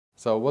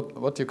So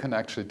what you can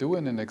actually do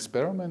in an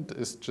experiment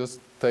is just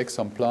take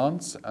some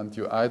plants and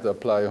you either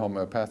apply a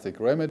homeopathic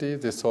remedy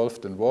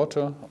dissolved in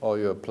water, or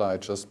you apply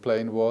just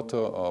plain water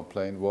or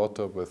plain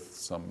water with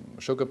some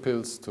sugar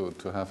pills to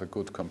have a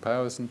good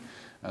comparison.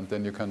 And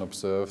then you can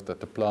observe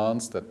that the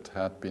plants that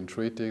had been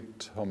treated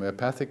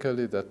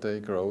homeopathically, that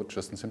they grow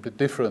just and simply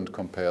different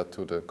compared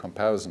to the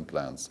comparison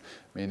plants,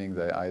 meaning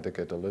they either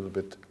get a little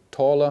bit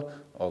taller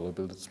or a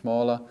little bit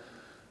smaller.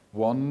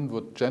 One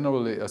would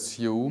generally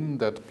assume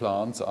that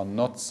plants are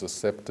not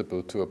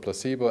susceptible to a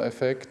placebo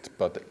effect,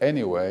 but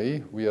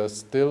anyway, we are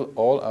still,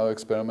 all our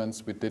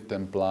experiments, we did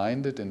them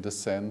blinded in the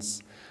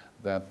sense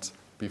that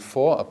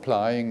before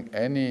applying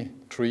any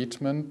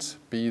treatment,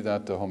 be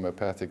that a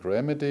homeopathic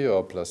remedy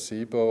or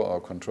placebo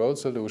or control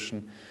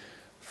solution,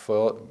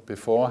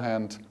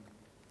 beforehand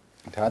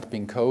it had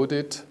been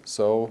coded,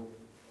 so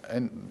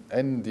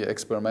and the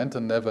experimenter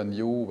never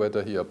knew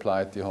whether he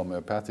applied the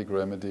homeopathic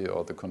remedy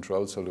or the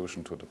control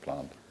solution to the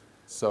plant.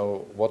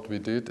 So what we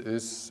did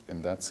is,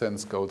 in that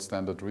sense, gold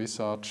standard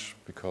research,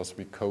 because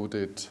we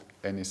coded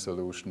any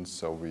solutions,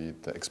 so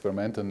the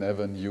experimenter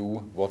never knew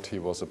what he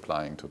was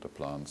applying to the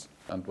plants.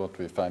 And what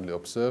we finally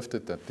observed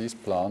is that these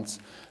plants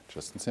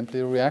just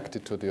simply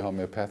reacted to the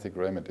homeopathic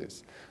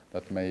remedies.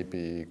 That may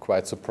be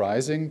quite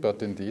surprising,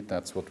 but indeed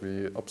that's what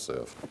we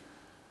observed.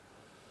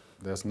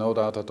 There's no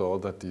doubt at all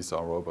that these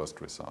are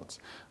robust results,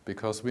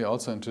 because we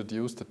also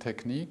introduced a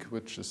technique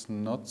which is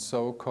not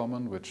so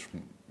common, which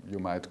you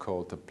might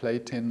call the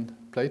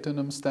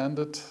platinum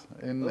standard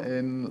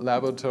in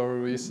laboratory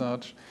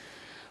research,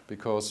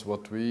 because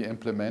what we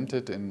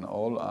implemented in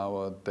all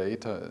our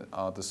data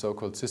are the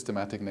so-called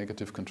systematic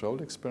negative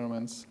control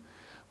experiments,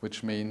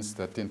 which means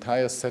that the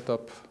entire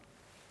setup,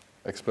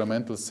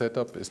 experimental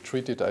setup, is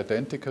treated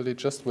identically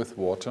just with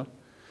water,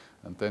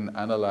 and then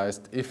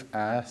analyzed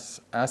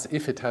as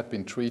if it had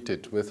been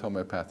treated with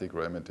homeopathic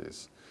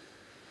remedies.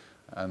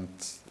 And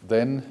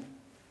then,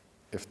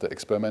 if the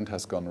experiment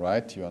has gone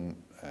right,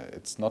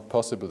 it's not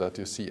possible that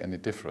you see any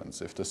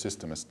difference if the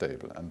system is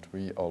stable. And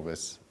we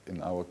always,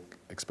 in our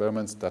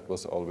experiments, that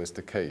was always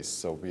the case.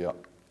 So we are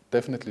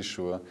definitely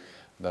sure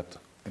that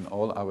in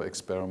all our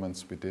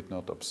experiments we did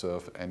not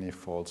observe any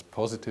false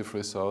positive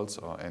results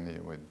or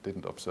we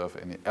didn't observe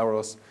any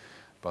errors,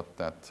 but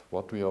that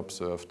what we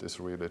observed is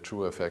really a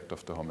true effect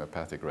of the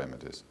homeopathic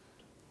remedies.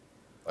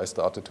 I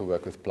started to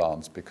work with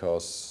plants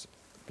because,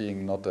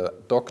 being not a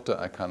doctor,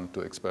 I can't do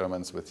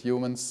experiments with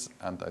humans,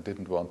 and I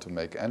didn't want to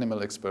make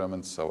animal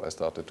experiments, so I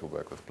started to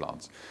work with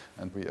plants.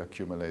 And we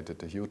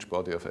accumulated a huge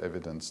body of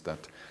evidence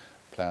that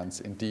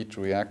plants indeed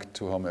react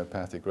to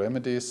homeopathic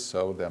remedies,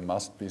 so there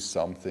must be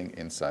something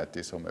inside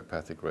these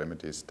homeopathic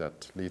remedies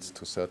that leads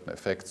to certain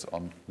effects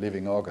on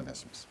living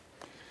organisms.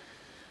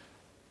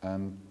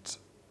 And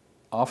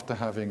after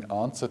having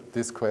answered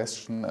this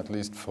question, at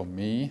least for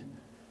me,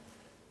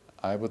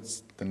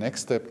 the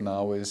next step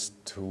now is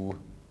to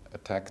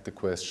attack the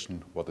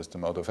question, what is the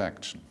mode of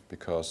action?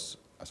 Because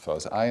as far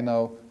as I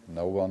know,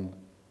 no one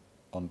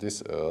on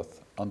this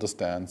earth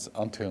understands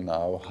until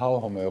now how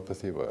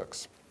homeopathy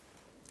works.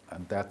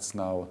 And that's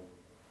now,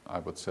 I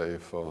would say,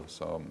 for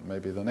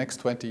maybe the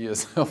next 20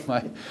 years of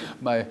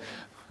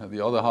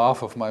the other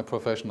half of my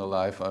professional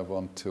life, I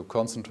want to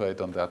concentrate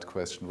on that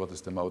question, what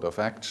is the mode of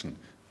action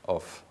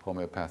of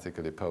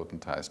homeopathically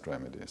potentized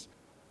remedies.